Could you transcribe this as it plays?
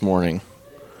morning.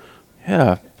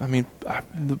 Yeah, I mean,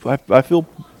 I feel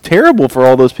terrible for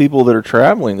all those people that are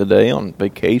traveling today on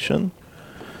vacation.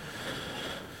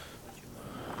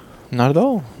 Not at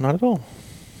all. Not at all.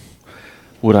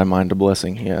 Would I mind a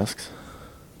blessing, he asks.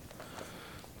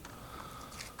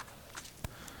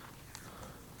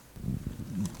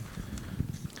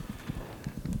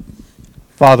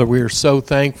 Father, we are so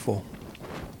thankful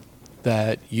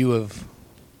that you have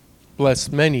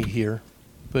blessed many here,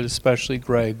 but especially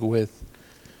Greg, with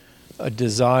a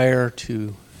desire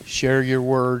to share your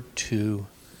word, to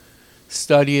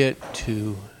study it,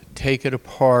 to take it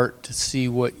apart, to see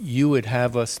what you would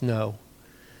have us know.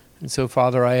 And so,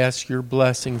 Father, I ask your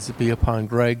blessings to be upon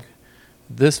Greg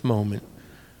this moment,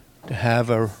 to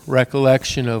have a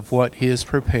recollection of what he has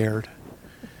prepared.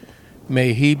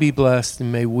 May he be blessed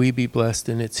and may we be blessed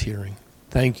in its hearing.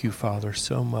 Thank you, Father,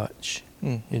 so much.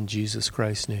 In Jesus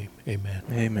Christ's name, amen.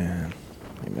 Amen.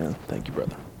 Amen. Thank you,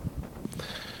 brother.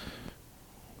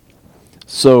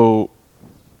 So,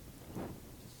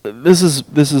 this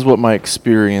is what my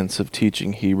experience of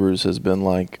teaching Hebrews has been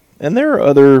like. And there are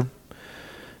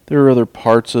other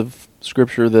parts of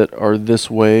Scripture that are this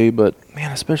way, but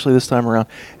man, especially this time around.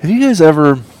 Have you guys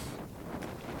ever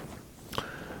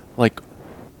like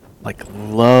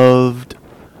loved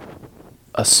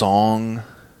a song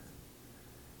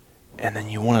and then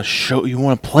you want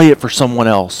to play it for someone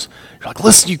else? You're like,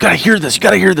 listen, you gotta hear this,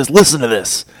 listen to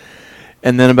this.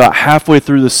 And then about halfway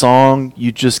through the song,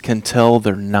 you just can tell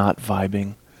they're not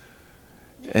vibing.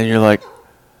 And you're like,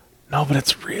 no, but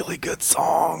it's a really good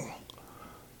song.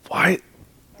 Why?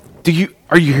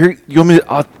 Are you hearing? You want me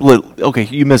to? Okay,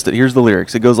 you missed it. Here's the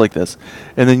lyrics. It goes like this,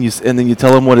 and then you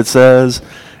tell them what it says,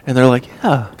 and they're like,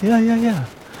 yeah.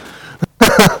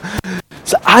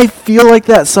 So I feel like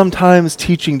that sometimes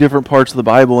teaching different parts of the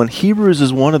Bible, and Hebrews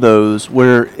is one of those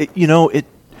where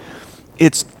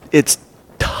it's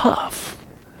tough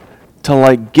to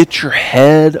like get your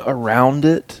head around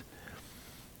it,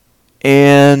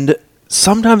 and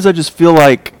sometimes I just feel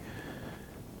like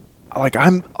I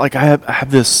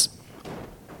have this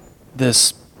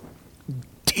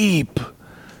deep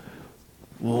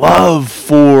love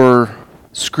for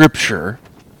Scripture,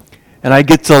 and I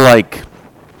get to like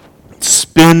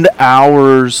spend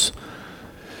hours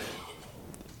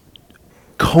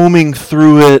combing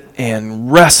through it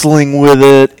and wrestling with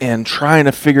it and trying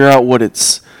to figure out what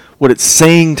it's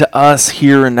saying to us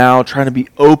here and now, trying to be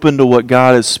open to what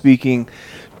God is speaking,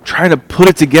 trying to put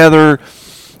it together,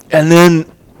 and then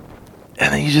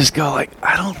you just go like,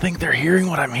 I don't think they're hearing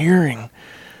what I'm hearing.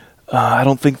 I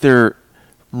don't think they're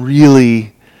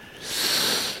really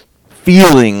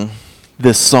feeling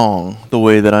this song the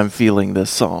way that I'm feeling this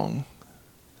song.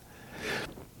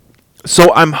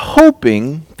 So I'm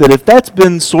hoping that if that's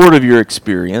been sort of your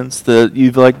experience, that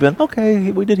you've like been,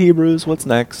 okay, we did Hebrews, what's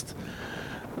next?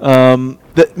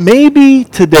 That maybe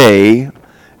today,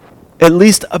 at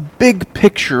least a big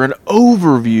picture, an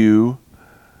overview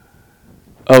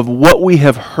of what we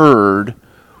have heard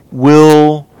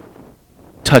will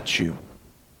touch you.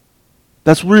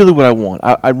 That's really what I want.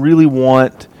 I really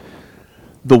want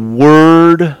the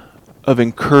word of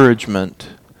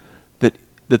encouragement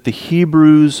that the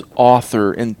Hebrews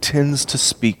author intends to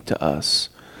speak to us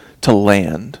to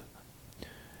land.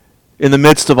 In the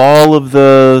midst of all of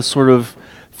the sort of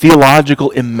theological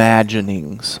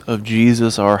imaginings of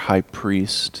Jesus, our high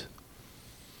priest,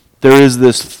 there is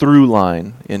this through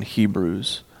line in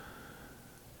Hebrews.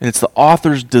 And it's the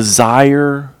author's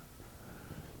desire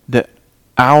that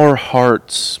our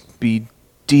hearts be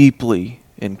deeply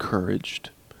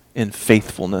encouraged in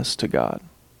faithfulness to God.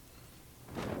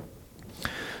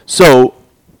 So,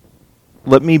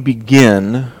 let me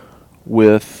begin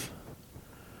with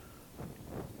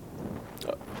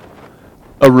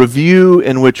a review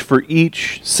in which for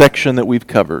each section that we've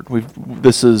covered,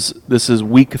 this is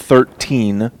week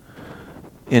 13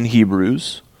 in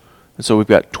Hebrews. And so we've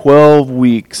got 12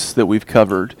 weeks that we've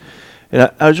covered.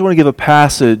 And I just want to give a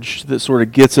passage that sort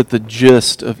of gets at the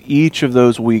gist of each of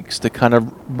those weeks to kind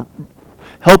of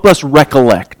help us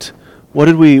recollect. What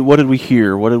did we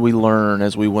hear? What did we learn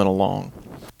as we went along?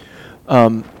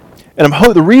 And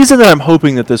the reason that I'm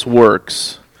hoping that this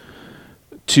works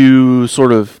to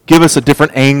sort of give us a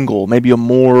different angle, maybe a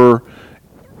more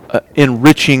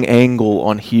enriching angle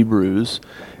on Hebrews,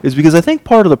 is because I think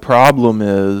part of the problem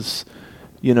is,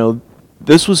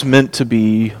 this was meant to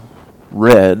be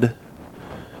read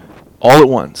all at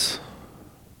once.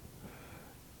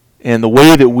 And the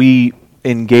way that we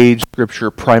engage Scripture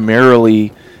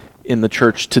primarily in the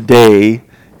church today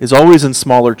is always in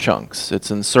smaller chunks.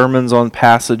 It's in sermons on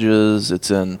passages.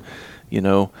 It's in,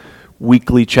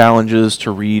 weekly challenges to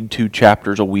read 2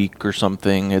 chapters a week or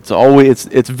something. It's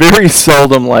very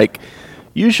seldom like,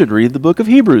 you should read the book of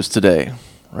Hebrews today,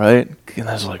 right? And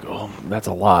I was like, oh, that's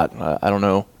a lot. I don't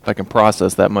know if I can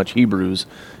process that much Hebrews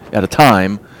at a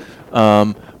time.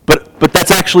 But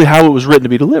that's actually how it was written to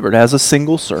be delivered, as a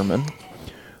single sermon.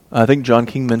 I think John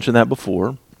King mentioned that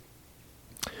before.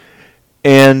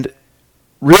 And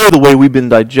really the way we've been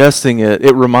digesting it,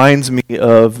 it reminds me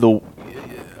of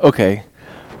okay,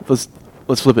 let's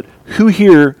flip it. Who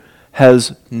here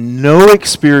has no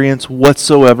experience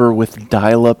whatsoever with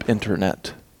dial-up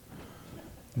internet?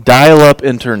 Dial-up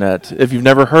internet. If you've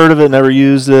never heard of it, never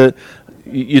used it,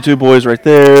 you two boys right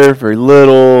there, very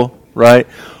little, right?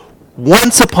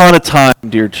 Once upon a time,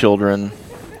 dear children,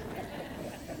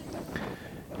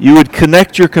 you would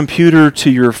connect your computer to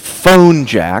your phone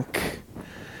jack,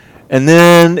 and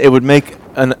then it would make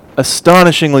an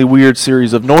astonishingly weird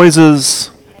series of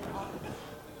noises,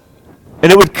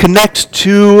 and it would connect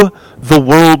to the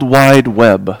World Wide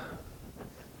Web.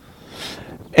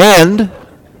 And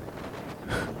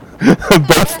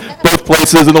both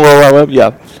places in the World Wide Web,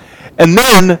 yeah. And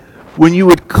then when you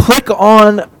would click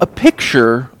on a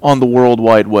picture on the World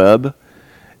Wide Web,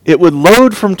 it would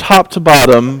load from top to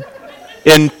bottom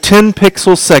in 10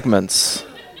 pixel segments.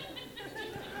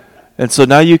 And so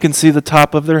now you can see the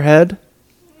top of their head.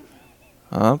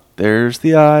 There's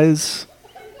the eyes.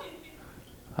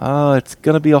 It's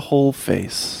going to be a whole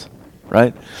face,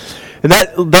 right? And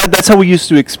that's how we used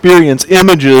to experience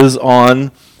images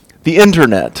on the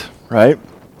internet, right?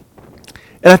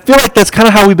 And I feel like that's kind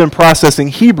of how we've been processing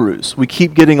Hebrews. We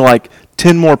keep getting like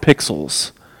 10 more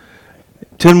pixels.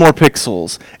 10 more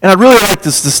pixels. And I'd really like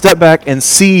this to step back and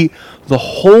see the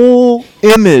whole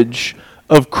image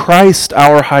of Christ,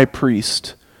 our high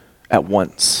priest, at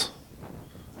once.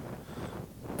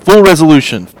 Full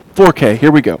resolution, 4K,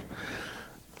 here we go.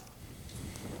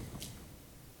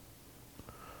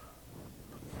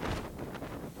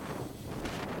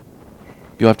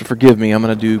 You'll have to forgive me. I'm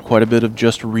going to do quite a bit of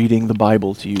just reading the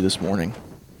Bible to you this morning.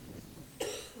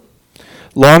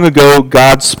 Long ago,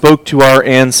 God spoke to our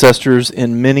ancestors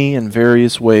in many and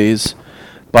various ways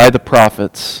by the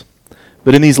prophets.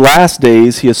 But in these last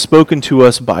days, he has spoken to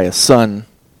us by a Son,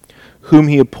 whom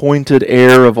he appointed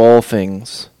heir of all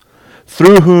things,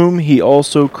 through whom he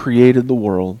also created the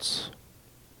worlds.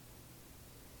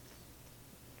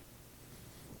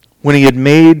 When he had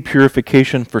made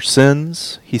purification for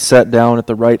sins, he sat down at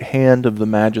the right hand of the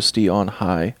Majesty on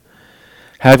high,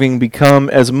 having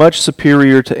become as much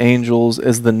superior to angels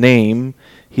as the name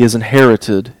he has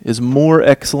inherited is more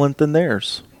excellent than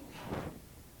theirs.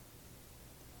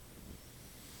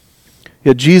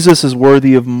 Yet Jesus is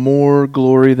worthy of more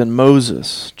glory than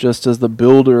Moses, just as the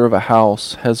builder of a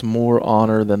house has more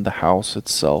honor than the house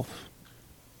itself.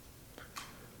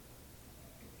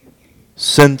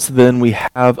 Since then we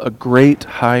have a great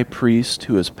high priest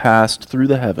who has passed through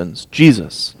the heavens,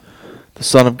 Jesus, the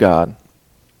Son of God.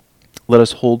 Let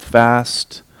us hold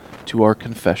fast to our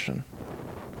confession.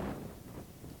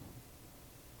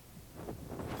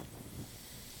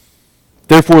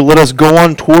 Therefore, let us go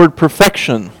on toward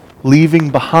perfection,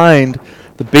 leaving behind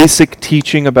the basic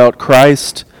teaching about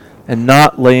Christ and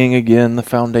not laying again the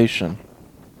foundation.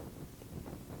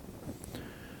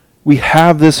 We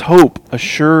have this hope, a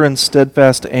sure and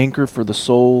steadfast anchor for the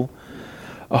soul,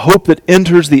 a hope that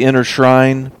enters the inner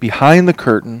shrine behind the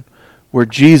curtain where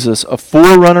Jesus, a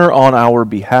forerunner on our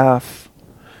behalf,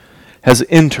 has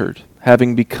entered,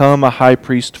 having become a high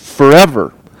priest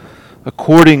forever,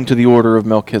 according to the order of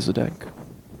Melchizedek.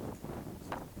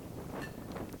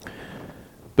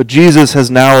 But Jesus has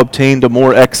now obtained a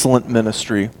more excellent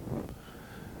ministry,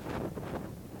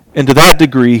 and to that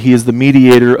degree he is the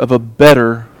mediator of a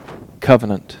better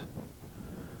covenant,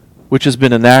 which has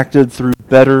been enacted through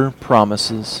better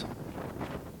promises.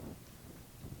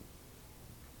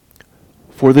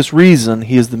 For this reason,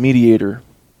 he is the mediator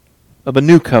of a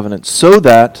new covenant, so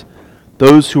that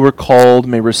those who are called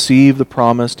may receive the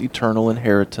promised eternal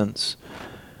inheritance,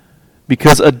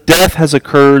 because a death has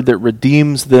occurred that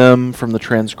redeems them from the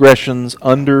transgressions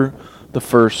under the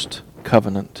first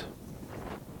covenant.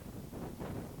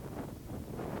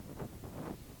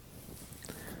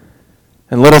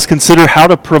 And let us consider how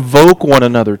to provoke one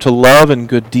another to love and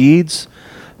good deeds,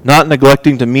 not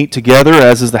neglecting to meet together,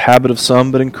 as is the habit of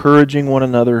some, but encouraging one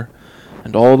another,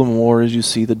 and all the more as you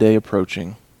see the day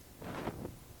approaching.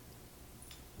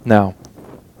 Now,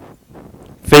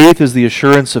 faith is the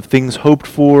assurance of things hoped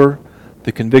for,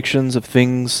 the conviction of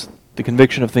things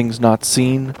not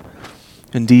seen.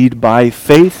 Indeed, by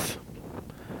faith,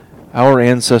 our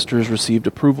ancestors received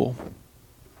approval.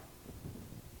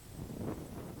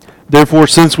 Therefore,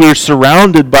 since we are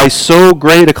surrounded by so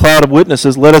great a cloud of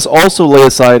witnesses, let us also lay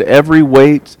aside every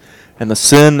weight and the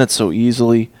sin that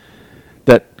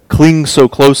clings so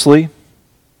closely.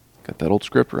 Got that old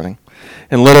script running.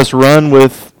 And let us run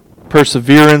with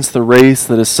perseverance the race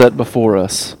that is set before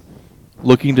us,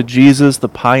 looking to Jesus, the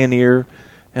pioneer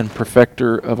and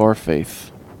perfecter of our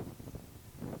faith.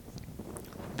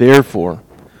 Therefore,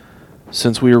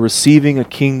 since we are receiving a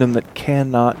kingdom that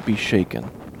cannot be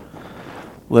shaken,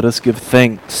 let us give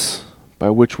thanks by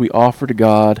which we offer to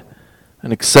God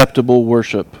an acceptable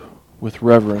worship with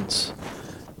reverence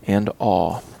and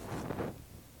awe.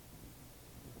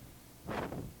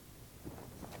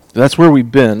 That's where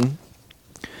we've been.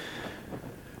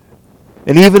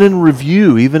 And even in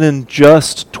review, even in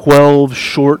just 12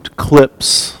 short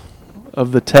clips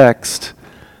of the text,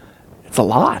 it's a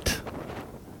lot.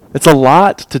 It's a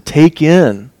lot to take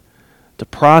in, to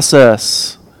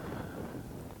process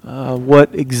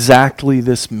what exactly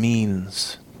this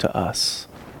means to us.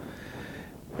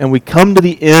 And we come to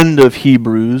the end of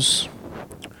Hebrews.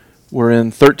 We're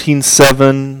in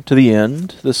 13:7 to the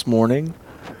end this morning.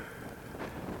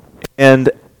 And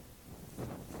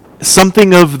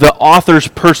something of the author's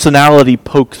personality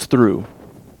pokes through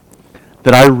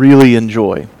that I really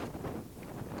enjoy.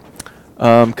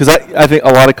 Because I think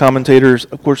a lot of commentators,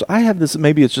 of course, I have this,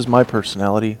 maybe it's just my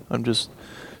personality. I'm just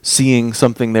seeing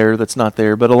something there that's not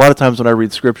there. But a lot of times when I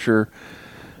read Scripture,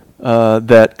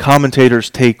 that commentators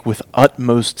take with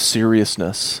utmost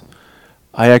seriousness,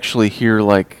 I actually hear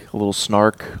like a little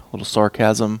snark, a little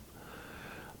sarcasm,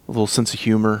 a little sense of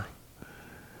humor.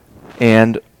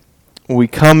 And we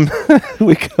come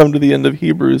to the end of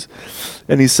Hebrews,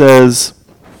 and he says,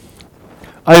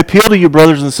 I appeal to you,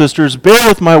 brothers and sisters, bear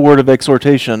with my word of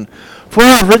exhortation, for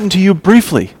I have written to you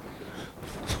briefly.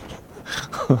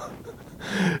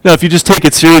 Now, if you just take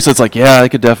it serious, it's like, yeah, it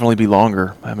could definitely be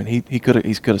longer. I mean, he could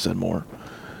have said more.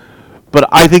 But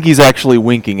I think he's actually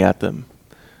winking at them.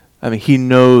 I mean, he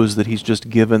knows that he's just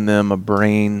given them a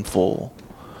brain full,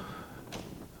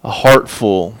 a heart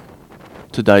full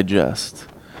to digest.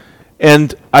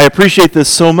 And I appreciate this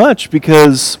so much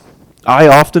because I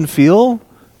often feel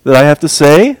that I have to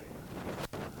say,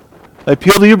 I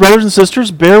appeal to you, brothers and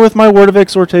sisters, bear with my word of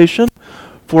exhortation,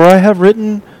 for I have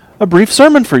written a brief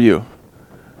sermon for you.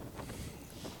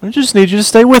 I just need you to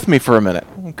stay with me for a minute,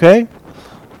 okay?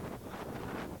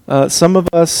 Some of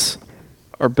us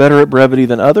are better at brevity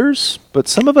than others, but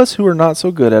some of us who are not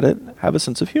so good at it have a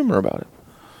sense of humor about it.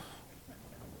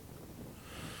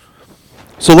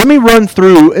 So let me run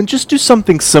through and just do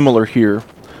something similar here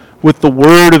with the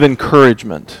word of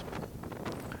encouragement.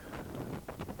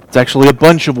 It's actually a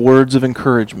bunch of words of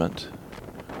encouragement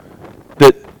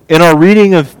that in our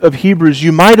reading of Hebrews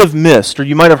you might have missed or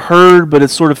you might have heard, but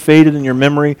it's sort of faded in your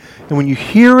memory. And when you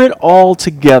hear it all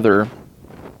together,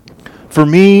 for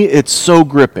me, it's so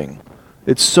gripping.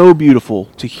 It's so beautiful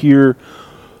to hear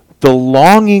the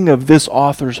longing of this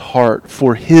author's heart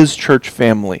for his church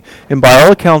family. And by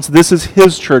all accounts, this is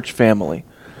his church family.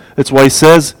 That's why he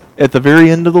says at the very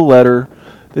end of the letter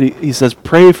that he says,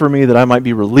 pray for me that I might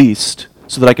be released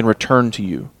so that I can return to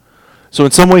you. So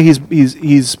in some way,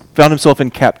 he's found himself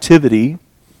in captivity,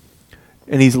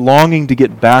 and he's longing to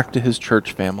get back to his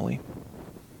church family.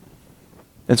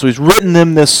 And so he's written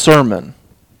them this sermon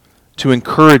to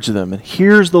encourage them. And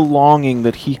here's the longing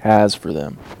that he has for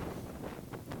them.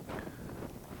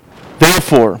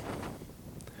 Therefore,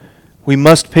 we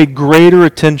must pay greater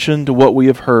attention to what we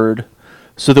have heard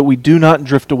so that we do not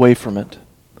drift away from it.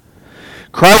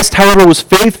 Christ, however, was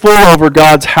faithful over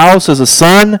God's house as a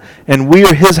son, and we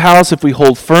are his house if we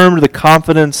hold firm to the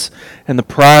confidence and the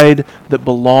pride that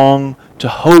belong to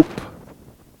hope.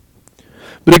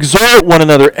 But exhort one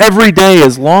another every day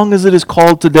as long as it is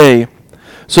called today,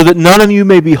 so that none of you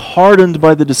may be hardened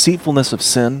by the deceitfulness of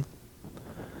sin.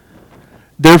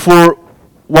 Therefore,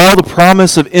 while the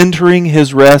promise of entering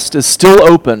his rest is still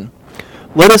open,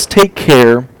 let us take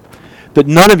care that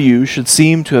none of you should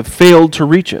seem to have failed to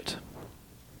reach it.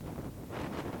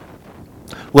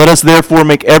 Let us therefore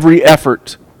make every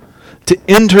effort to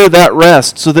enter that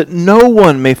rest so that no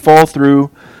one may fall through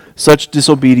such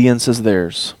disobedience as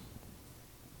theirs.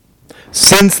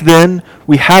 Since then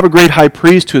we have a great high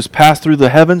priest who has passed through the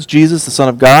heavens, Jesus, the Son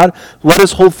of God, let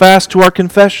us hold fast to our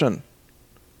confession.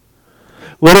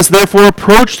 Let us therefore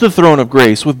approach the throne of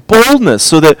grace with boldness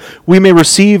so that we may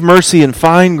receive mercy and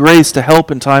find grace to help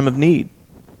in time of need.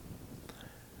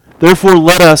 Therefore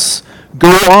let us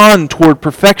go on toward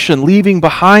perfection, leaving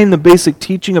behind the basic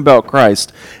teaching about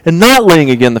Christ and not laying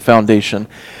again the foundation.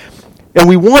 And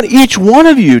we want each one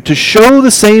of you to show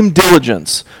the same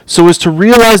diligence so as to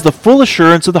realize the full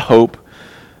assurance of the hope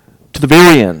to the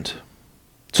very end,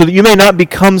 so that you may not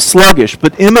become sluggish,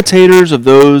 but imitators of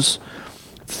those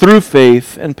through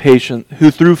faith and patience, who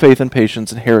through faith and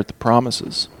patience inherit the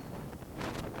promises.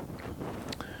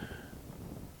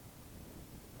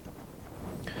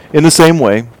 In the same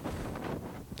way,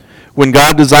 when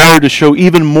God desired to show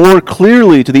even more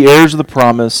clearly to the heirs of the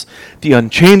promise the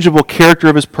unchangeable character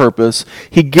of his purpose,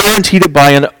 he guaranteed it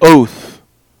by an oath.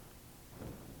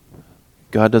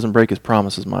 God doesn't break his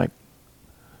promises, Mike.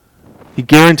 He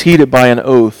guaranteed it by an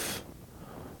oath,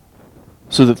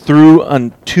 so that through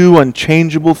two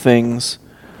unchangeable things,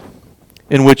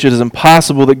 in which it is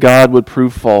impossible that God would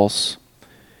prove false,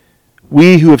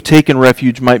 we who have taken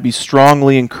refuge might be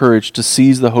strongly encouraged to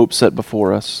seize the hope set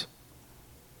before us.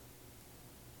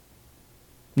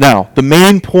 Now, the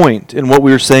main point in what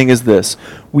we are saying is this.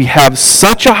 We have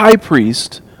such a high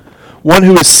priest, one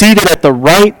who is seated at the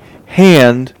right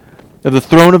hand of the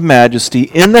throne of majesty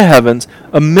in the heavens,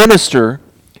 a minister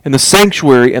in the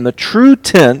sanctuary and the true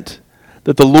tent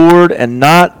that the Lord and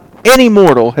not any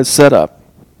mortal has set up.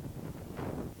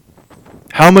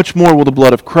 How much more will the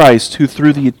blood of Christ, who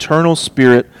through the eternal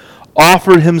Spirit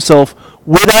offered himself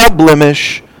without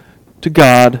blemish to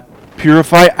God,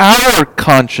 purify our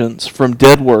conscience from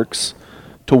dead works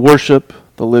to worship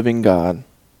the living God?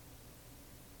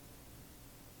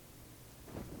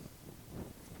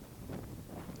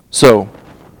 So,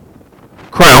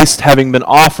 Christ, having been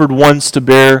offered once to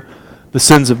bear the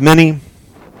sins of many,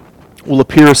 will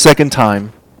appear a second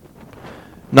time,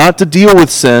 not to deal with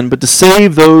sin, but to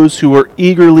save those who are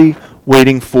eagerly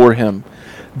waiting for him.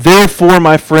 Therefore,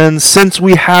 my friends, since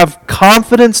we have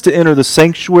confidence to enter the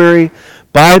sanctuary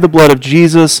by the blood of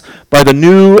Jesus, by the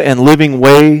new and living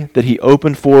way that he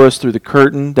opened for us through the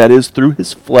curtain, that is, through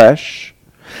his flesh,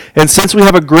 and since we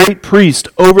have a great priest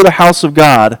over the house of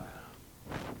God,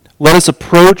 let us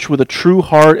approach with a true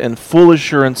heart and full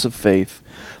assurance of faith.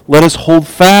 Let us hold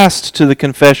fast to the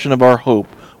confession of our hope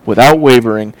without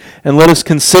wavering, and let us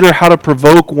consider how to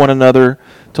provoke one another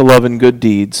to love and good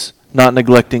deeds, not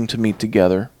neglecting to meet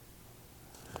together.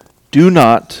 Do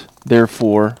not,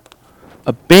 therefore,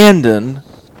 abandon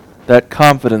that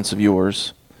confidence of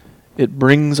yours. It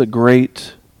brings a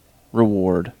great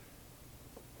reward.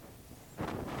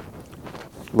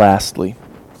 Lastly,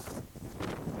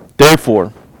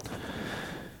 therefore,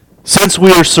 since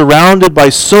we are surrounded by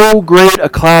so great a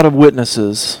cloud of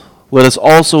witnesses, let us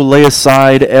also lay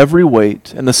aside every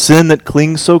weight and the sin that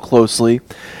clings so closely,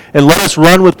 and let us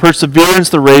run with perseverance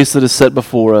the race that is set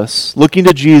before us, looking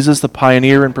to Jesus, the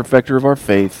pioneer and perfecter of our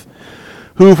faith,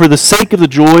 who, for the sake of the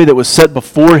joy that was set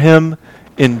before him,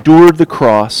 endured the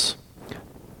cross,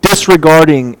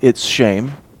 disregarding its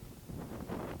shame,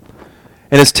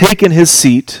 and has taken his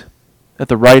seat at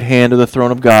the right hand of the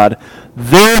throne of God.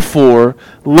 Therefore,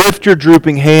 lift your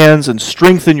drooping hands and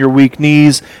strengthen your weak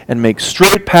knees and make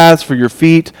straight paths for your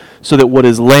feet, so that what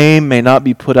is lame may not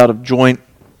be put out of joint,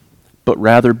 but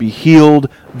rather be healed.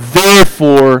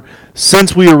 Therefore,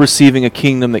 since we are receiving a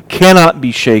kingdom that cannot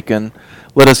be shaken,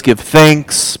 let us give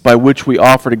thanks by which we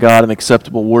offer to God an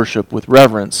acceptable worship with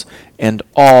reverence and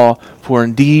awe, for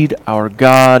indeed our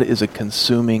God is a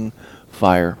consuming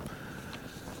fire.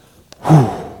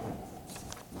 Whew.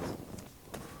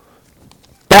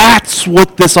 That's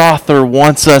what this author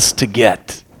wants us to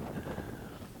get.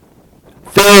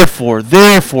 Therefore,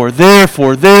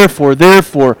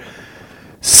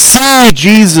 see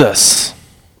Jesus,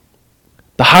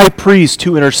 the high priest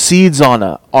who intercedes on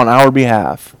our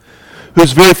behalf,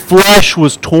 whose very flesh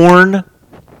was torn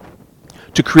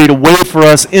to create a way for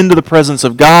us into the presence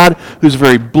of God, whose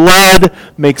very blood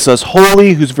makes us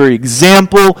holy, whose very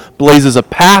example blazes a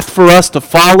path for us to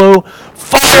follow.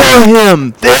 Follow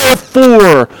him,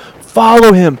 therefore,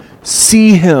 follow him,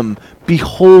 see him,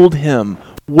 behold him,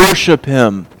 worship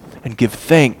him, and give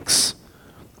thanks,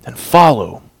 and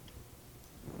follow.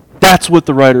 That's what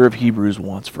the writer of Hebrews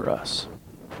wants for us.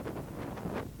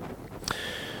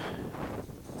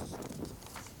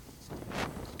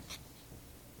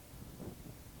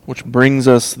 Which brings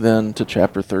us then to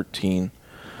chapter 13,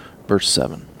 verse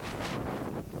 7.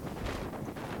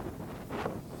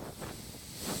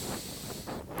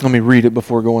 Let me read it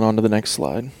before going on to the next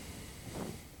slide.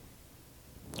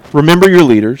 Remember your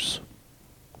leaders,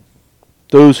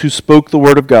 those who spoke the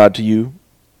word of God to you,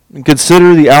 and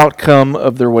consider the outcome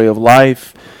of their way of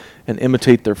life and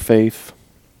imitate their faith.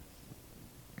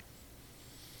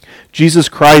 Jesus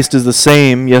Christ is the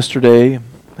same yesterday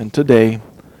and today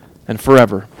and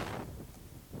forever.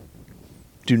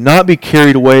 Do not be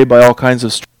carried away by all kinds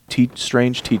of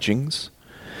strange teachings,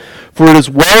 for it is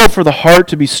well for the heart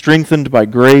to be strengthened by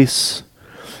grace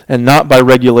and not by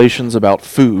regulations about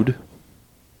food,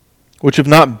 which have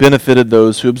not benefited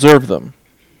those who observe them.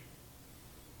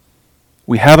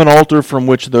 We have an altar from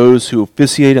which those who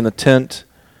officiate in the tent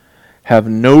have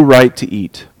no right to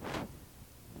eat.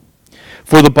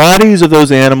 For the bodies of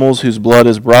those animals whose blood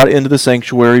is brought into the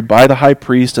sanctuary by the high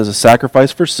priest as a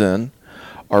sacrifice for sin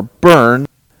are burned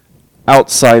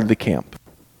outside the camp.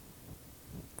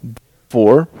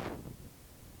 Therefore,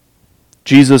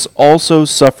 Jesus also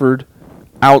suffered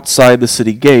outside the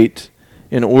city gate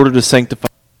in order to sanctify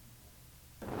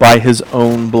by his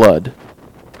own blood.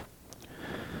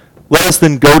 Let us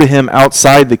then go to him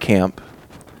outside the camp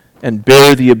and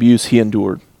bear the abuse he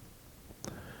endured.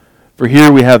 For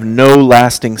here we have no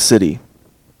lasting city,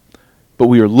 but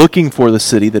we are looking for the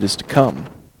city that is to come.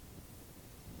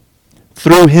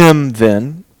 Through him,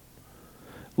 then,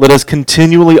 let us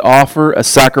continually offer a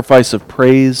sacrifice of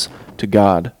praise to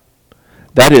God.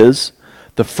 That is,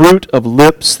 the fruit of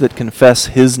lips that confess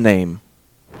his name.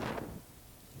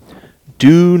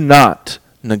 Do not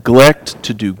neglect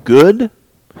to do good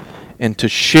and to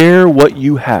share what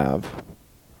you have,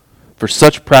 for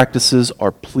such practices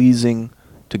are pleasing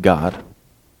to God.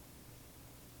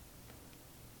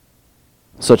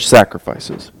 Such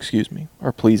sacrifices,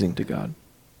 are pleasing to God.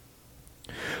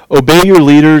 Obey your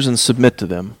leaders and submit to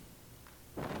them,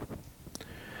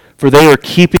 for they are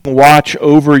keeping watch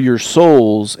over your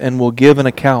souls and will give an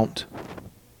account.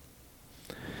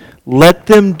 Let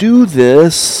them do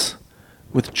this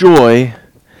with joy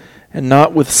and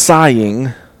not with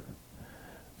sighing,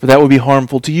 for that would be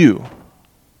harmful to you.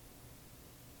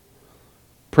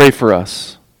 Pray for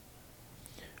us.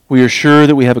 We are sure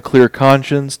that we have a clear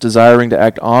conscience, desiring to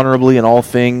act honorably in all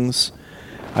things.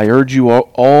 I urge you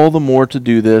all the more to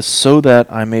do this, so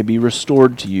that I may be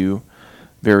restored to you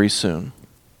very soon.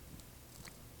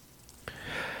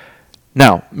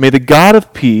 Now, may the God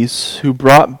of peace, who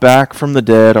brought back from the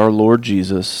dead our Lord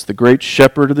Jesus, the great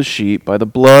shepherd of the sheep, by the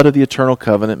blood of the eternal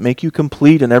covenant, make you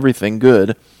complete in everything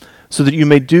good, so that you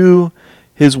may do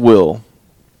his will,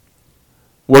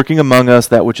 working among us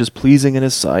that which is pleasing in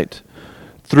his sight,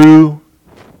 through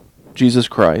Jesus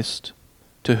Christ,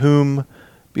 to whom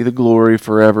be the glory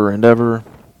forever and ever.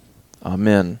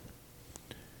 Amen.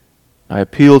 I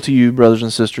appeal to you, brothers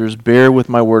and sisters, bear with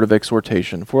my word of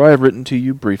exhortation, for I have written to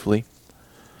you briefly.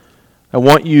 I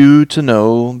want you to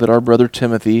know that our brother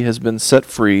Timothy has been set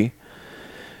free,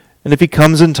 and if he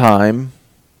comes in time,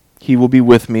 he will be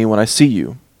with me when I see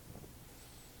you.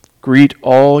 Greet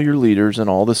all your leaders and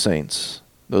all the saints.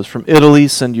 Those from Italy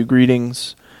send you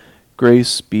greetings.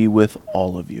 Grace be with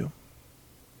all of you.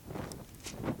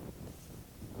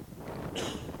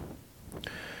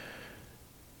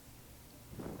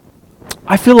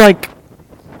 I feel like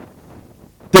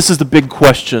this is the big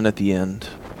question at the end.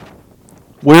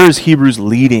 Where is Hebrews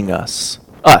leading us?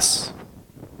 Us.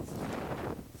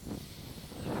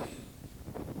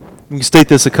 We can state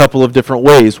this a couple of different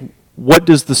ways. What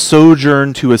does the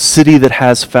sojourn to a city that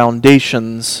has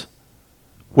foundations,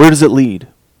 where does it lead?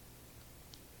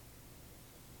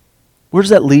 Where does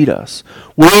that lead us?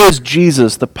 Where is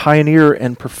Jesus, the pioneer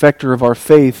and perfecter of our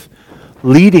faith,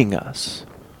 leading us?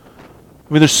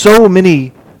 I mean, there's so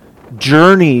many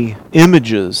journey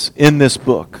images in this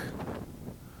book.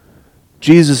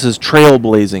 Jesus is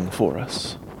trailblazing for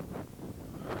us.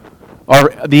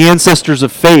 The ancestors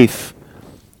of faith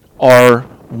are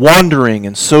wandering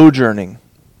and sojourning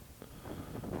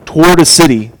toward a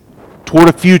city, toward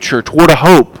a future, toward a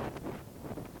hope.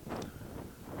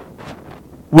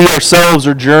 We ourselves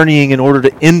are journeying in order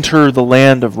to enter the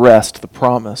land of rest, the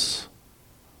promise.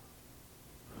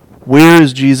 Where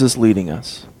is Jesus leading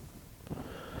us?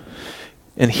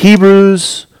 And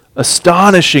Hebrews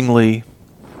astonishingly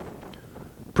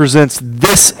presents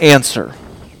this answer,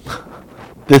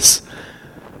 this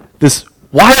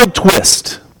wild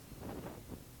twist.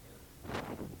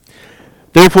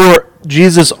 Therefore,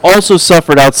 Jesus also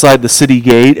suffered outside the city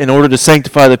gate in order to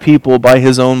sanctify the people by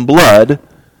his own blood.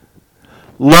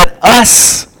 Let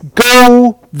us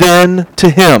go then to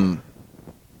him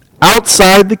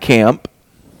outside the camp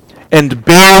and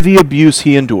bear the abuse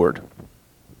he endured.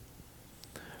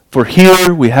 For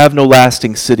here we have no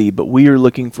lasting city, but we are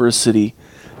looking for a city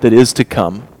that is to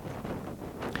come.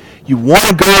 You want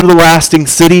to go to the lasting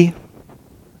city?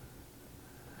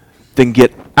 Then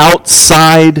get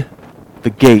outside the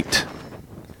gate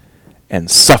and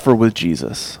suffer with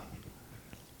Jesus.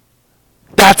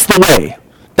 That's the way.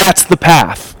 That's the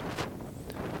path.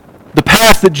 The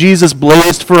path that Jesus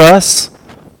blazed for us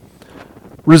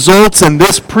results in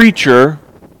this preacher,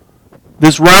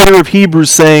 this writer of Hebrews,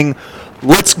 saying,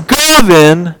 let's go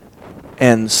then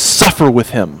and suffer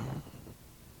with him.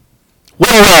 What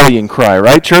a rallying cry,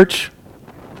 right, church?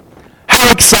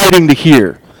 How exciting to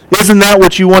hear. Isn't that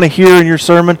what you want to hear in your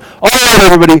sermon? All right,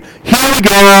 everybody, here we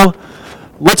go.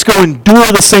 Let's go endure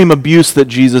the same abuse that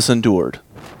Jesus endured.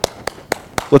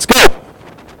 Let's go.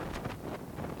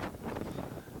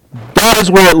 That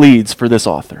is where it leads for this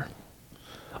author.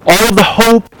 All of the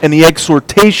hope and the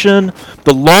exhortation,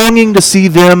 the longing to see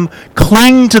them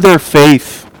cling to their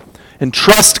faith and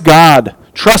trust God,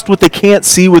 trust what they can't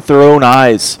see with their own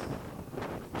eyes.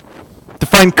 To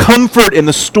find comfort in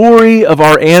the story of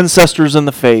our ancestors in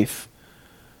the faith.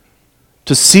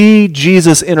 To see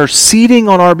Jesus interceding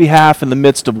on our behalf in the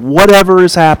midst of whatever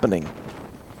is happening.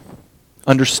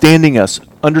 Understanding us,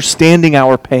 understanding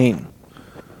our pain.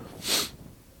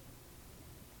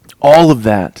 All of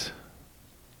that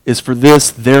is for this,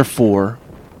 therefore,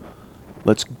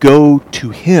 let's go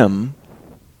to him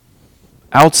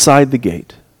outside the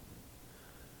gate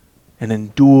and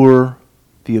endure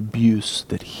the abuse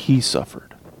that he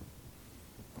suffered.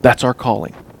 That's our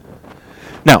calling.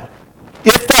 Now,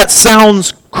 if that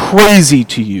sounds crazy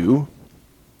to you,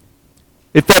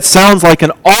 if that sounds like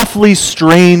an awfully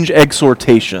strange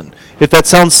exhortation, if that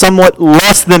sounds somewhat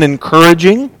less than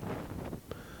encouraging,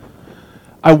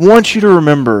 I want you to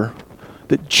remember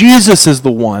that Jesus is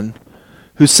the one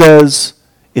who says,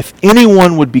 if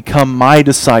anyone would become my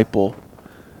disciple,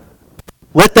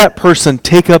 let that person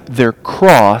take up their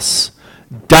cross,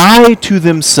 die to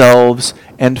themselves,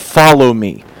 and follow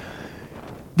me.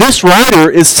 This writer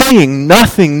is saying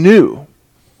nothing new.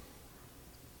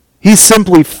 He's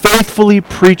simply faithfully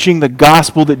preaching the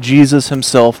gospel that Jesus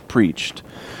himself preached.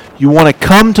 You want to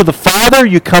come to the Father,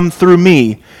 you come through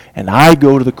me, and I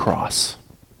go to the cross.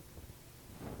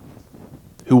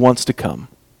 Who wants to come?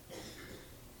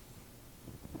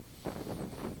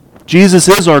 Jesus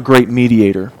is our great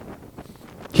mediator.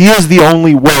 He is the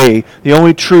only way, the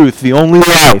only truth, the only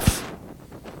life.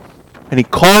 And he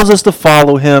calls us to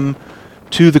follow him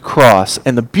to the cross.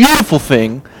 And the beautiful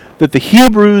thing that the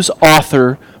Hebrews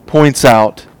author points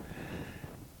out,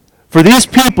 for these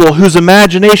people whose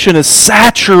imagination is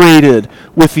saturated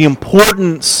with the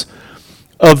importance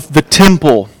of the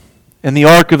temple and the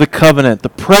Ark of the Covenant, the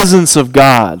presence of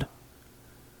God,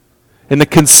 and the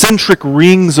concentric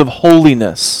rings of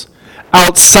holiness,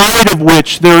 outside of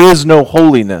which there is no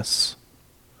holiness.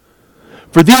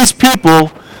 For these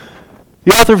people,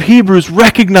 the author of Hebrews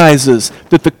recognizes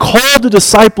that the call to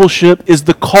discipleship is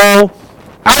the call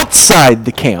outside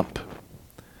the camp.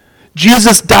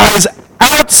 Jesus dies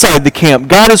outside the camp.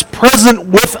 God is present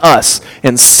with us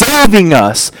and saving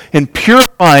us and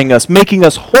purifying us, making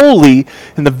us holy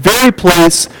in the very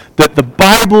place that the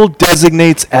Bible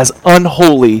designates as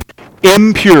unholy,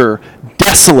 impure,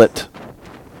 desolate,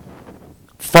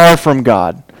 far from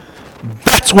God.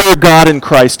 That's where God in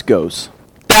Christ goes.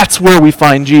 That's where we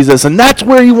find Jesus, and that's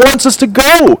where he wants us to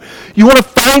go. You want to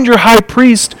find your high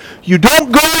priest, you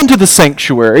don't go into the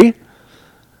sanctuary.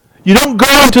 You don't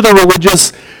go into the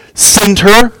religious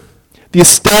center, the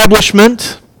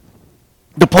establishment,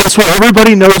 the place where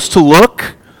everybody knows to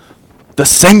look, the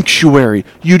sanctuary.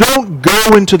 You don't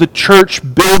go into the church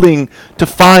building to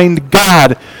find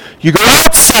God. You go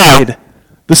outside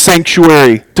the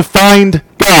sanctuary to find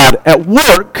God at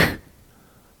work,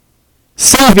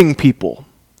 saving people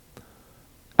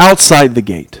outside the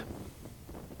gate.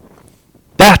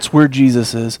 That's where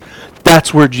Jesus is.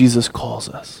 That's where Jesus calls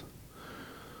us.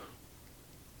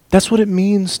 That's what it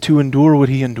means to endure what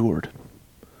he endured.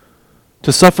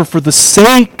 To suffer for the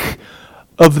sake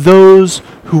of those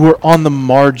who are on the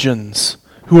margins,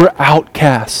 who are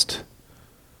outcast.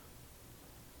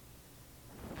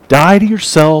 Die to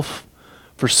yourself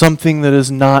for something that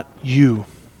is not you.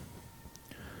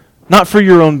 Not for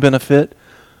your own benefit.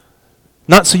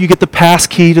 Not so you get the pass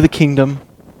key to the kingdom.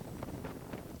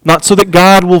 Not so that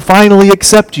God will finally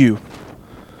accept you.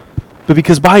 But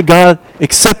because by God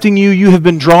accepting you, you have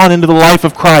been drawn into the life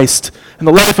of Christ. And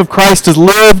the life of Christ is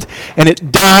lived, and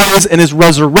it dies and is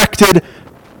resurrected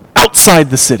outside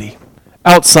the city,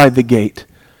 outside the gate,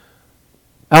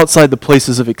 outside the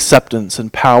places of acceptance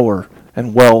and power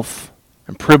and wealth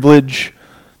and privilege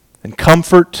and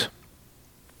comfort,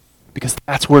 because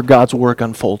that's where God's work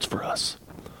unfolds for us.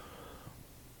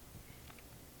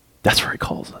 That's where he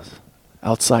calls us,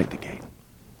 outside the gate.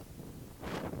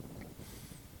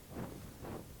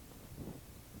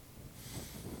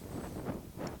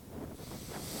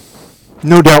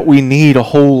 No doubt we need a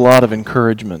whole lot of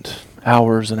encouragement,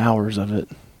 hours and hours of it,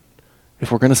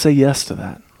 if we're going to say yes to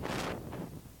that.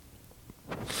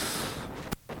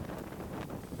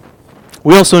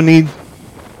 We also need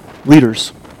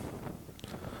leaders.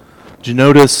 Did you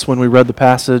notice when we read the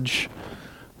passage,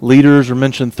 leaders are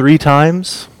mentioned 3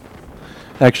 times?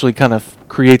 It actually kind of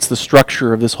creates the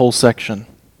structure of this whole section.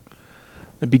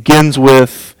 It begins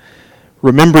with,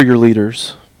 remember your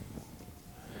leaders.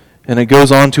 And it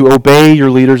goes on to obey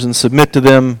your leaders and submit to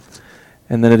them.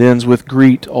 And then it ends with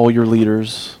greet all your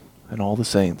leaders and all the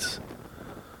saints.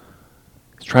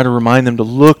 Try to remind them to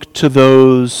look to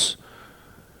those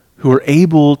who are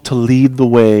able to lead the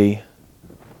way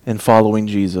in following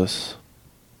Jesus.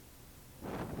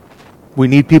 We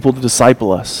need people to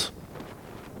disciple us.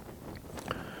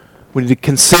 We need to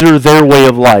consider their way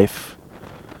of life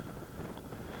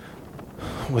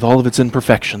with all of its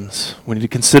imperfections. We need to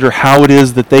consider how it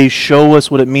is that they show us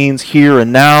what it means here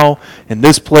and now in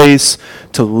this place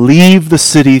to leave the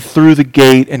city through the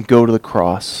gate and go to the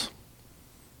cross.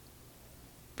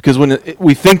 Because when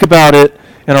we think about it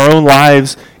in our own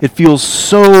lives, it feels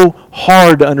so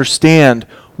hard to understand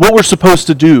what we're supposed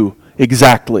to do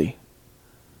exactly.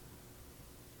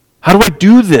 How do I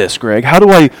do this, Greg? How do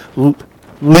I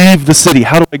leave the city?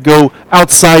 How do I go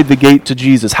outside the gate to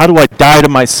Jesus? How do I die to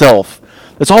myself?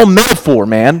 It's all metaphor,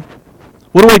 man.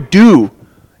 What do I do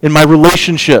in my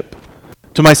relationship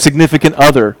to my significant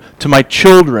other, to my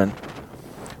children,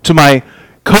 to my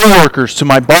coworkers, to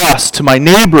my boss, to my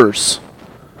neighbors,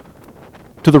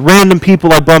 to the random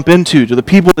people I bump into, to the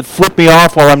people that flip me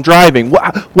off while I'm driving?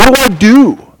 What do I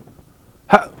do?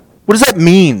 What does that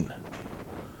mean?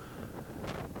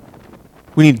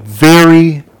 We need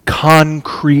very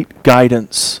concrete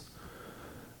guidance.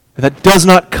 And that does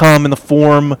not come in the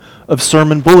form of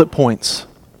sermon bullet points.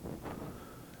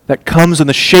 That comes in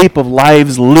the shape of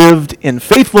lives lived in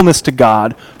faithfulness to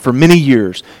God for many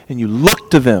years. And you look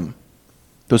to them,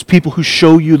 those people who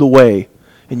show you the way,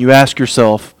 and you ask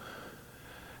yourself,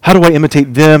 how do I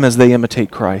imitate them as they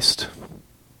imitate Christ?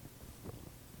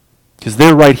 Because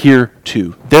they're right here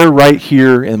too. They're right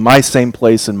here in my same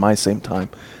place in my same time.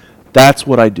 That's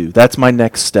what I do. That's my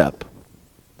next step.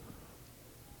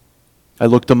 I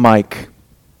look to Mike.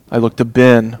 I look to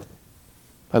Ben.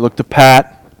 I look to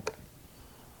Pat.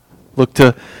 Look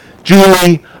to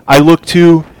Julie. I look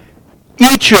to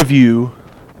each of you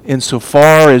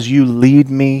insofar as you lead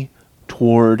me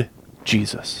toward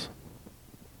Jesus.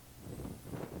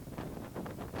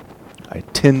 I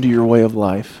attend to your way of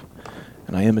life,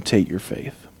 and I imitate your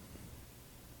faith.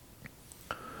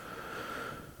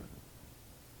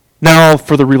 Now,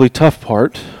 for the really tough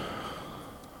part,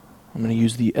 I'm going to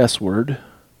use the S word,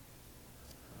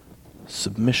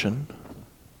 submission.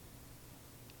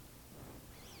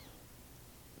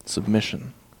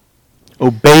 Submission.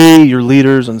 Obey your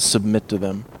leaders and submit to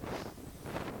them.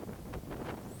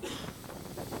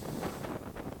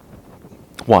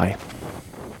 Why?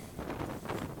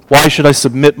 Why should I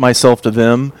submit myself to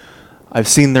them? I've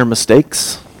seen their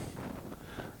mistakes.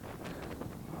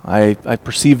 I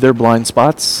perceive their blind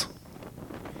spots,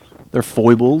 their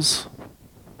foibles.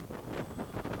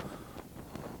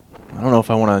 I don't know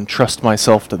if I want to entrust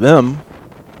myself to them.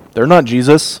 They're not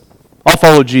Jesus. I'll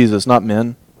follow Jesus, not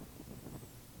men.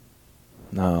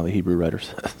 No, the Hebrew writer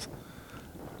says.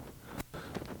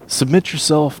 Submit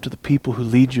yourself to the people who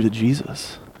lead you to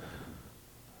Jesus.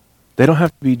 They don't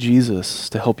have to be Jesus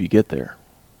to help you get there.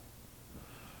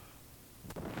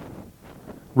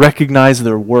 Recognize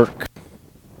their work.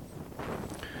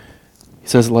 He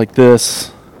says it like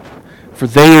this, for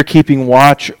they are keeping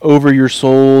watch over your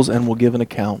souls and will give an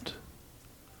account.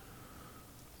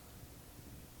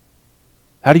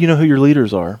 How do you know who your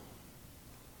leaders are?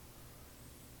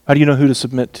 How do you know who to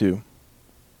submit to?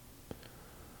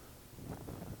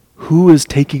 Who is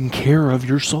taking care of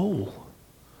your soul?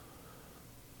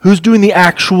 Who's doing the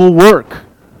actual work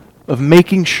of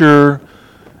making sure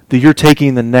that you're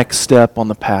taking the next step on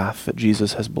the path that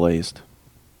Jesus has blazed?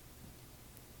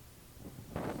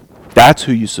 That's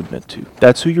who you submit to.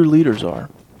 That's who your leaders are.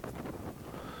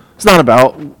 It's not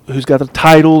about who's got a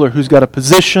title or who's got a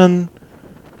position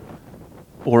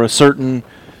or a certain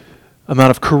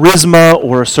amount of charisma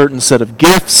or a certain set of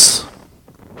gifts.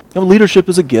 You know, leadership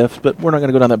is a gift, but we're not going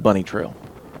to go down that bunny trail.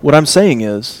 What I'm saying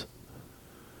is,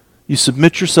 you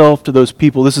submit yourself to those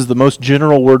people. This is the most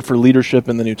general word for leadership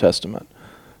in the New Testament.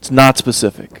 It's not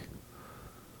specific.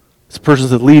 It's the person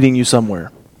that's leading you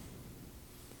somewhere.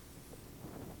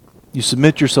 You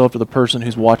submit yourself to the person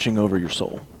who's watching over your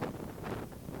soul.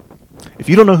 If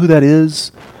you don't know who that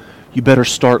is, you better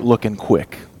start looking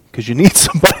quick, because you need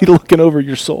somebody looking over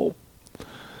your soul.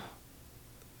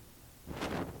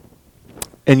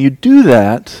 And you do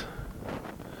that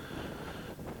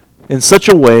in such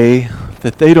a way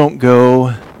that they don't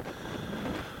go,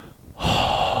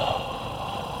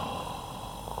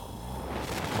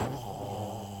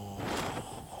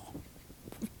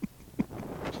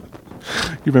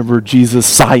 you remember Jesus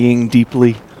sighing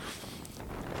deeply?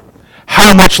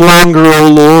 How much longer,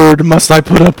 O Lord, must I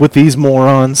put up with these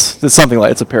morons? It's something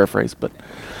like, it's a paraphrase, but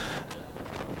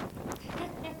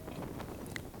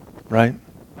right?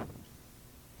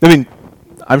 I mean,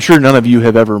 I'm sure none of you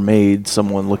have ever made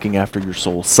someone looking after your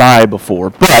soul sigh before,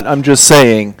 but I'm just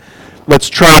saying, let's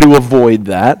try to avoid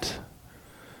that.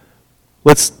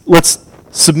 Let's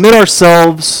submit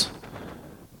ourselves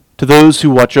to those who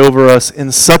watch over us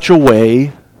in such a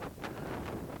way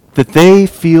that they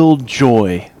feel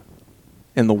joy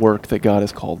in the work that God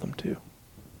has called them to.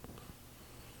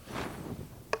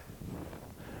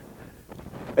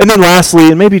 And then lastly,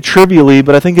 and maybe trivially,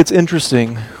 but I think it's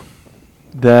interesting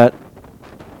that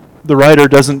the writer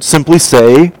doesn't simply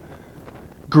say,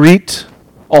 greet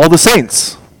all the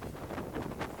saints.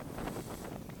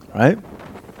 Right?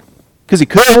 Because he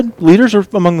could. Leaders are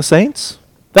among the saints.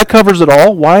 That covers it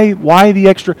all. Why the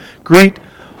extra? Greet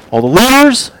all the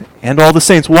leaders and all the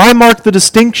saints. Why mark the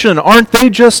distinction? Aren't they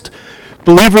just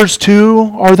believers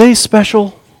too? Are they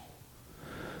special?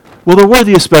 Well, they're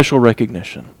worthy of special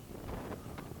recognition.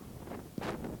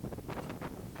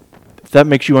 If that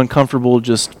makes you uncomfortable,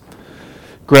 just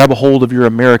grab a hold of your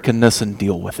Americanness and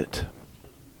deal with it.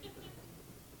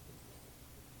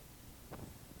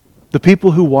 The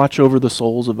people who watch over the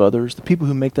souls of others, the people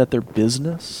who make that their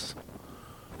business,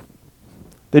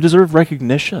 they deserve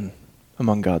recognition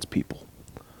among God's people.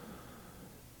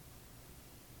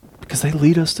 Because they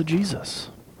lead us to Jesus.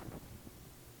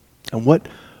 And what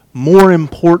more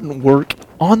important work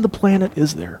on the planet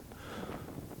is there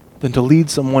than to lead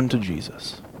someone to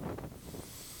Jesus?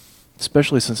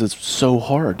 Especially since it's so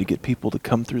hard to get people to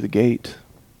come through the gate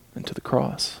and to the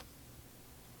cross.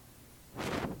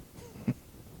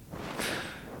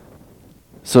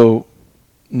 So,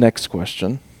 next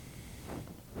question.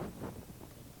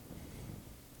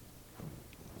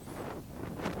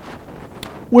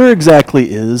 Where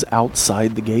exactly is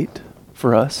outside the gate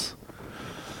for us?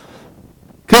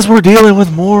 Because we're dealing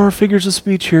with more figures of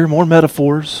speech here, more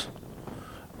metaphors,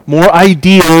 more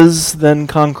ideas than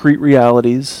concrete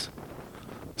realities.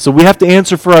 So we have to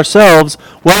answer for ourselves,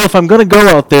 well, if I'm going to go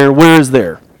out there, where is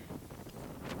there?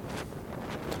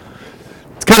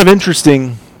 It's kind of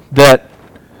interesting that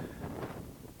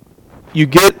you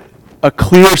get a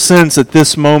clear sense at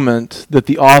this moment that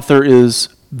the author is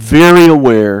very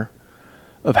aware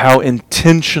of how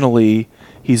intentionally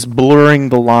he's blurring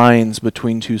the lines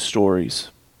between two stories,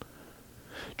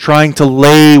 trying to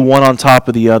lay one on top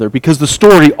of the other, because the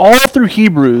story all through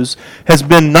Hebrews has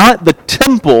been not the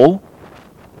temple,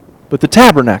 but the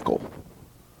tabernacle.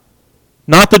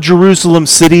 Not the Jerusalem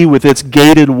city with its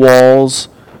gated walls,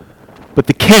 but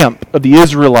the camp of the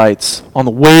Israelites on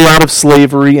the way out of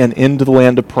slavery and into the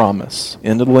land of promise,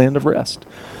 into the land of rest.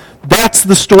 That's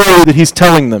the story that he's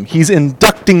telling them. He's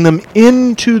inducting them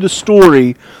into the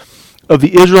story of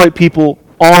the Israelite people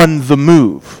on the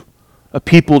move, a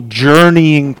people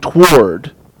journeying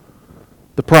toward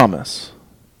the promise.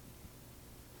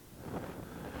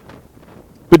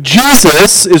 But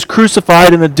Jesus is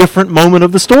crucified in a different moment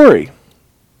of the story,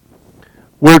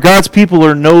 where God's people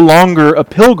are no longer a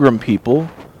pilgrim people,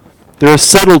 they're a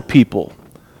settled people.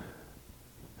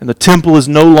 And the temple is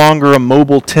no longer a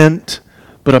mobile tent,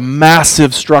 but a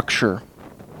massive structure.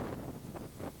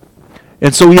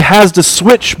 And so he has to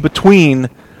switch between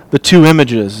the two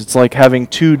images. It's like having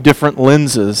two different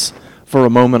lenses for a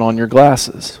moment on your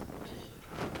glasses.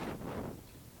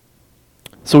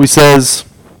 So he says,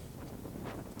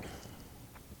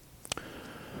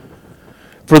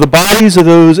 for the bodies of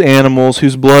those animals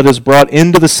whose blood is brought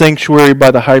into the sanctuary by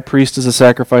the high priest as a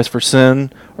sacrifice for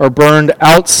sin are burned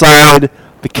outside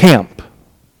the camp.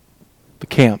 The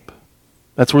camp.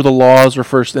 That's where the laws were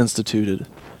first instituted.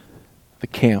 The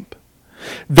camp.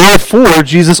 Therefore,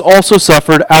 Jesus also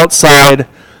suffered outside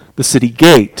the city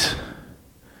gate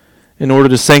in order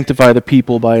to sanctify the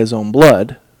people by his own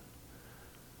blood.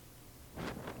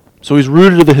 So he's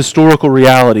rooted to the historical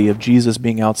reality of Jesus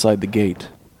being outside the gate.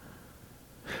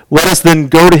 Let us then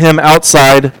go to him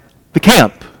outside the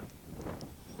camp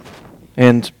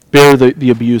and bear the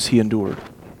abuse he endured.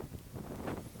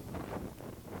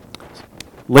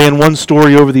 Laying one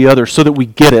story over the other so that we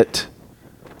get it.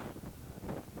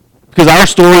 Because our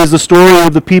story is the story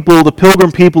of the people, the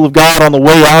pilgrim people of God on the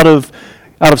way out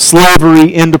of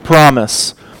slavery into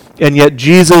promise. And yet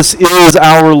Jesus is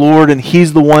our Lord, and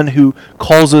he's the one who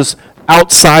calls us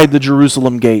outside the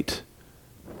Jerusalem gate.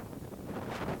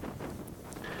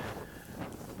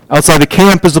 Outside the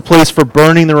camp is a place for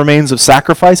burning the remains of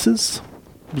sacrifices.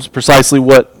 This is precisely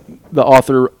what the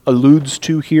author alludes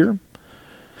to here.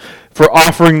 For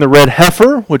offering the red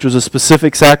heifer, which was a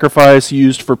specific sacrifice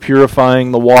used for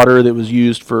purifying the water that was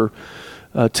used for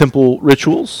temple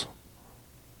rituals.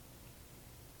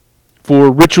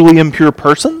 For ritually impure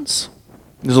persons,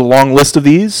 there's a long list of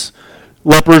these.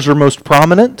 Lepers are most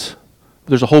prominent.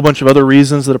 There's a whole bunch of other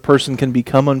reasons that a person can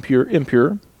become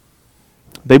impure.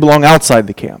 They belong outside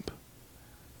the camp.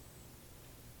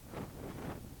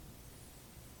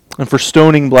 And for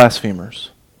stoning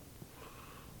blasphemers,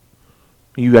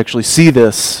 you actually see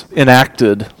this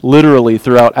enacted literally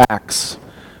throughout Acts,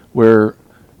 where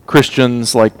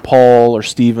Christians like Paul or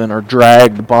Stephen are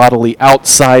dragged bodily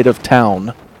outside of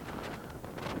town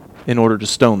in order to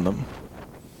stone them.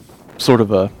 Sort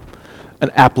of an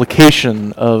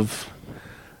application of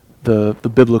the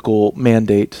biblical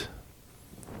mandate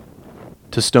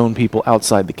to stone people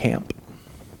outside the camp.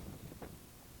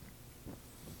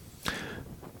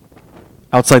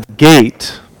 Outside the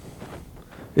gate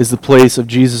is the place of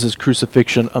Jesus'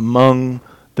 crucifixion among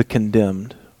the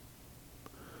condemned.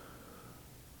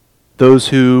 Those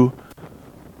who,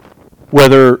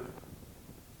 whether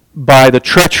by the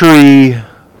treachery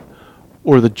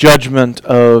or the judgment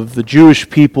of the Jewish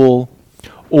people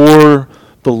or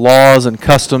the laws and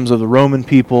customs of the Roman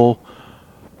people,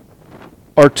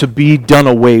 are to be done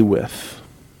away with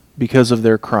because of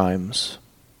their crimes,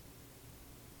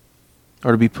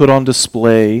 are to be put on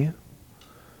display,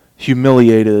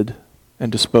 humiliated,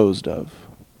 and disposed of.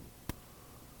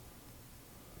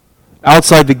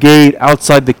 Outside the gate,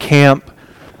 outside the camp,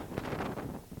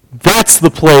 that's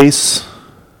the place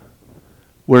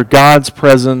where God's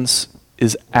presence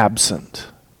is absent.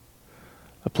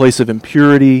 A place of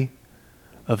impurity,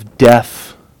 of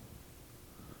death,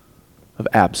 of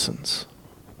absence.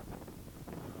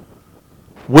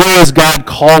 Where is God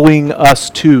calling us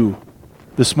to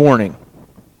this morning?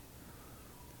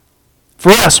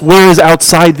 For us, where is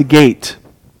outside the gate?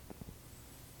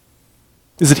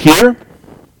 Is it here?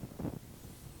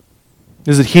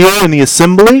 Is it here in the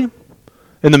assembly,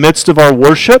 in the midst of our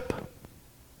worship,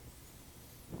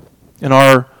 in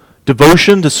our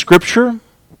devotion to Scripture,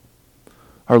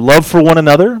 our love for one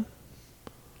another?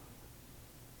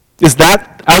 Is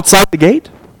that outside the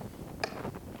gate?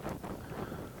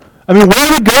 I mean, where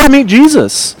do we go to meet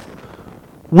Jesus?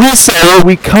 We say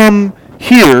we come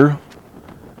here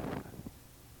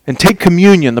and take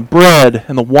communion, the bread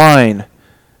and the wine,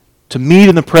 to meet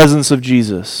in the presence of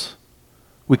Jesus.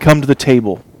 We come to the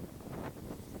table.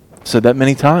 I've said that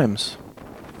many times.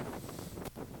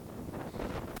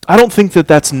 I don't think that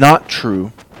that's not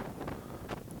true.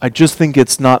 I just think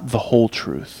it's not the whole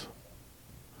truth.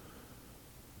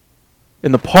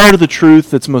 And the part of the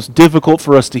truth that's most difficult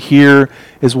for us to hear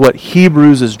is what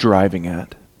Hebrews is driving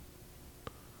at.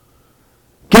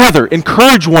 Gather,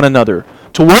 encourage one another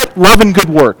to what? Love and good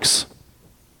works.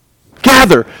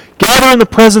 Gather in the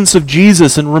presence of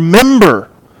Jesus and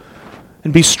remember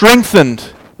and be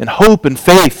strengthened in hope and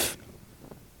faith.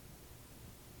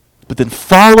 But then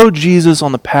follow Jesus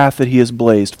on the path that he has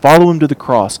blazed. Follow him to the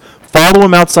cross. Follow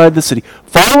him outside the city.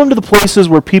 Follow him to the places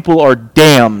where people are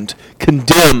damned,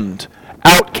 condemned,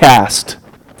 outcast,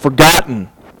 forgotten,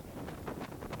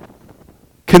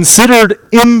 considered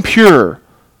impure,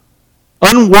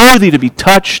 unworthy to be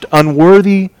touched,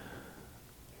 unworthy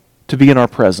to be in our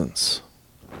presence.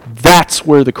 That's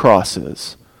where the cross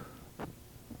is.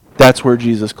 That's where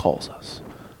Jesus calls us.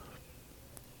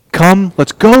 Come,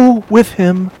 let's go with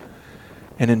him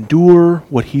and endure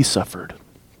what he suffered.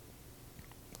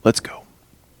 Let's go.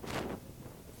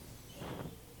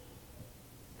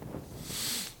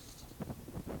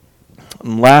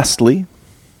 And lastly,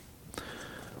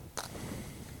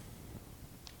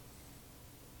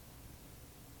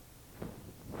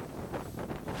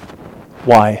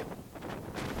 why?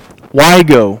 Why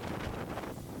go?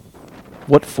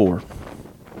 What for?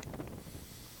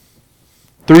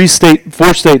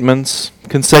 Four statements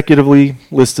consecutively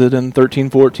listed in 13,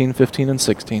 14, 15, and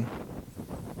 16.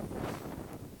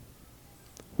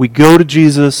 We go to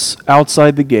Jesus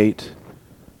outside the gate.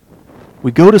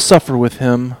 We go to suffer with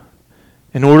him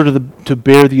in order to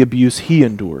bear the abuse he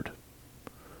endured.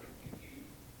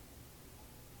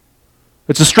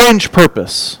 It's a strange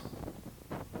purpose.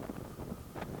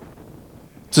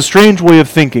 It's a strange way of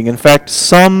thinking. In fact,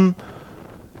 some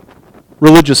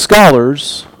religious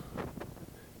scholars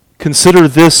consider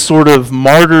this sort of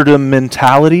martyrdom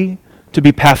mentality to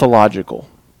be pathological,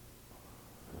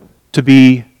 to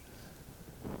be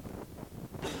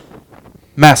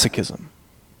masochism.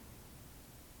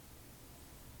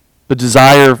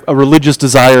 A religious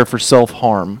desire for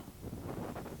self-harm.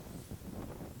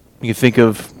 You think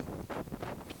of,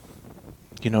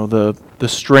 the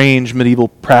strange medieval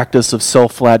practice of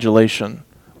self-flagellation,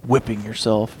 whipping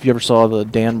yourself. If you ever saw the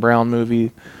Dan Brown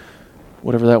movie,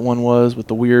 whatever that one was, with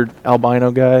the weird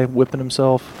albino guy whipping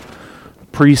himself,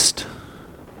 priest.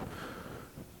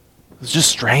 It's just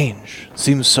strange. It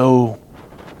seems so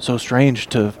So strange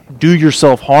to do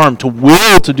yourself harm, to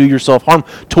will to do yourself harm,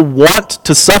 to want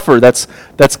to suffer. That's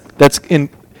in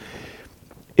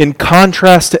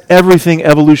contrast to everything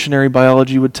evolutionary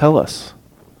biology would tell us.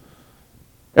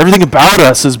 Everything about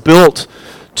us is built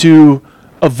to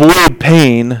avoid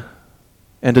pain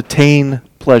and attain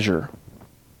pleasure.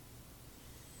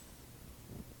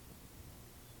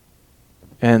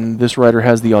 And this writer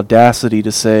has the audacity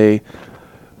to say,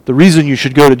 the reason you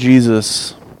should go to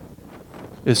Jesus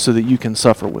is so that you can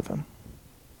suffer with him.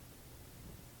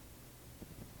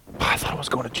 I thought I was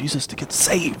going to Jesus to get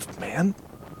saved, man.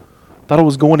 I thought I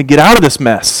was going to get out of this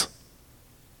mess.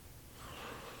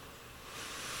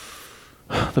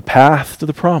 The path to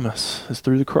the promise is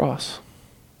through the cross.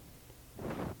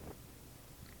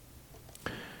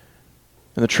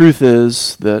 And the truth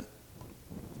is that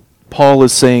Paul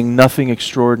is saying nothing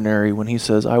extraordinary when he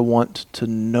says, I want to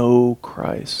know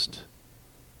Christ.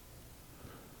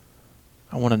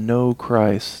 I want to know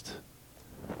Christ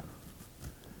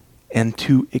and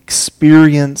to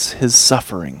experience his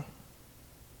suffering.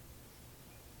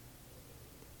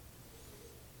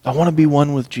 I want to be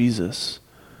one with Jesus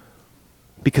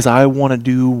because I want to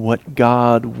do what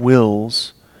God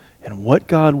wills, and what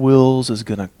God wills is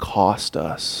going to cost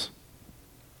us.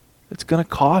 It's going to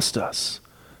cost us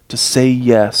to say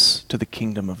yes to the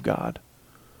kingdom of God,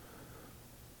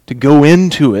 to go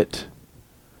into it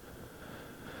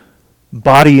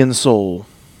body and soul,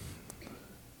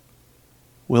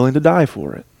 willing to die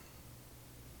for it,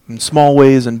 in small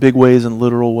ways and big ways and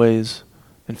literal ways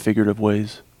and figurative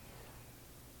ways.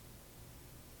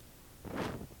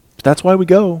 But that's why we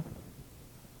go.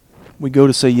 We go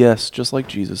to say yes, just like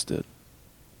Jesus did.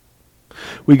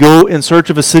 We go in search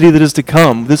of a city that is to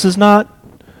come. This is not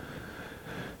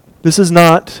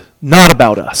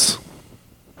about us,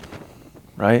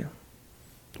 right?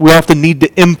 We often need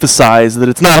to emphasize that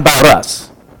it's not about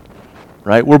us,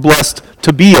 right? We're blessed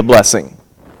to be a blessing,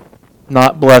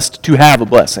 not blessed to have a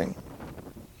blessing.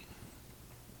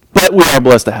 But we are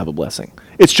blessed to have a blessing.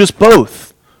 It's just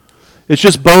both. It's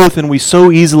just both, and we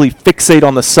so easily fixate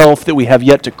on the self that we have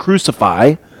yet to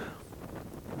crucify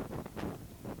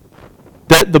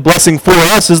that the blessing for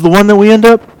us is the one that we end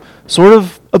up sort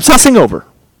of obsessing over.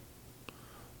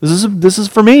 This is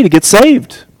for me to get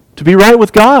saved, to be right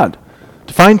with God,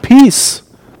 to find peace,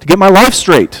 to get my life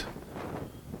straight.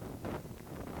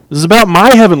 This is about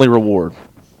my heavenly reward.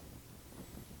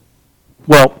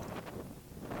 Well,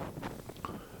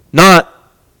 not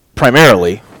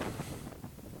primarily,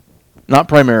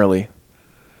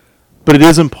 but it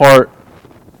is in part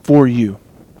for you.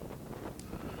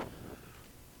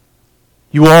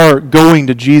 You are going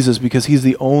to Jesus because he's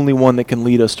the only one that can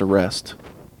lead us to rest.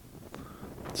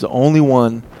 He's the only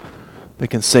one that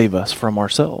can save us from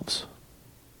ourselves.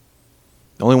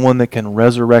 The only one that can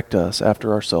resurrect us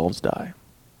after ourselves die.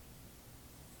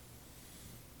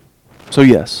 So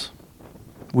yes,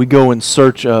 we go in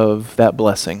search of that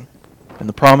blessing. And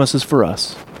the promise is for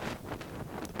us.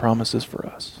 The promise is for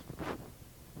us.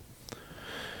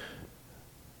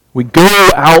 We go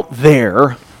out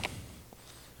there.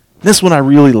 This one I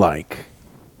really like.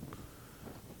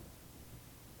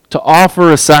 To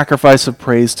offer a sacrifice of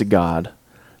praise to God,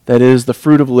 that is the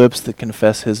fruit of lips that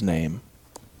confess his name.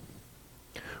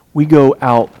 We go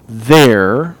out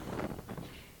there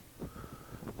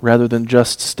rather than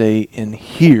just stay in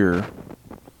here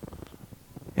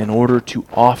in order to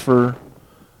offer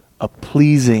a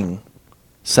pleasing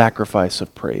sacrifice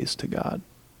of praise to God.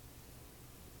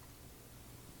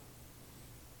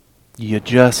 You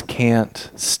just can't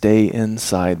stay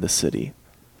inside the city.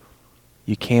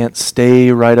 You can't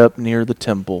stay right up near the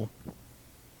temple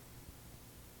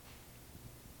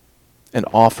and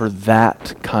offer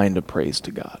that kind of praise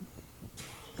to God.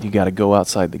 You got to go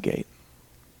outside the gate.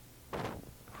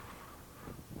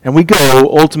 And we go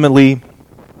ultimately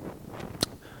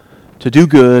to do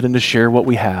good and to share what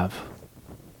we have.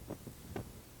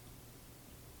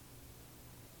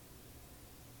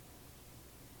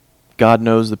 God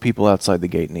knows the people outside the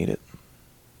gate need it.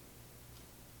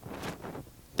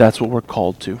 That's what we're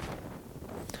called to.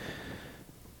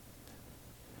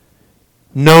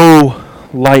 No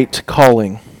light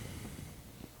calling.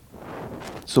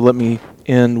 So let me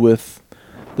end with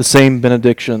the same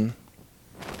benediction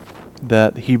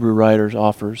that the Hebrew writer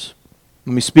offers.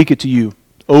 Let me speak it to you,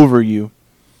 over you,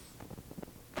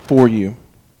 for you.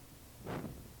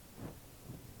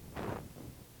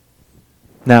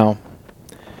 Now,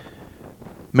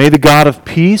 may the God of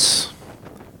peace,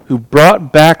 who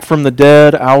brought back from the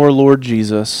dead our Lord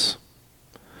Jesus,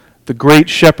 the great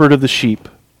shepherd of the sheep,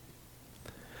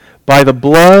 by the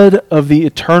blood of the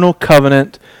eternal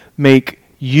covenant make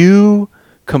you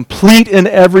complete in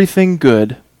everything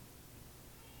good,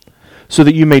 so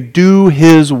that you may do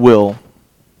his will,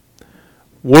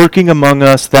 working among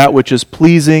us that which is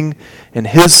pleasing in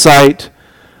his sight,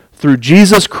 through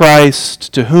Jesus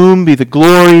Christ, to whom be the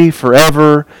glory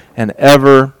forever and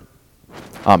ever.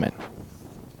 Amen.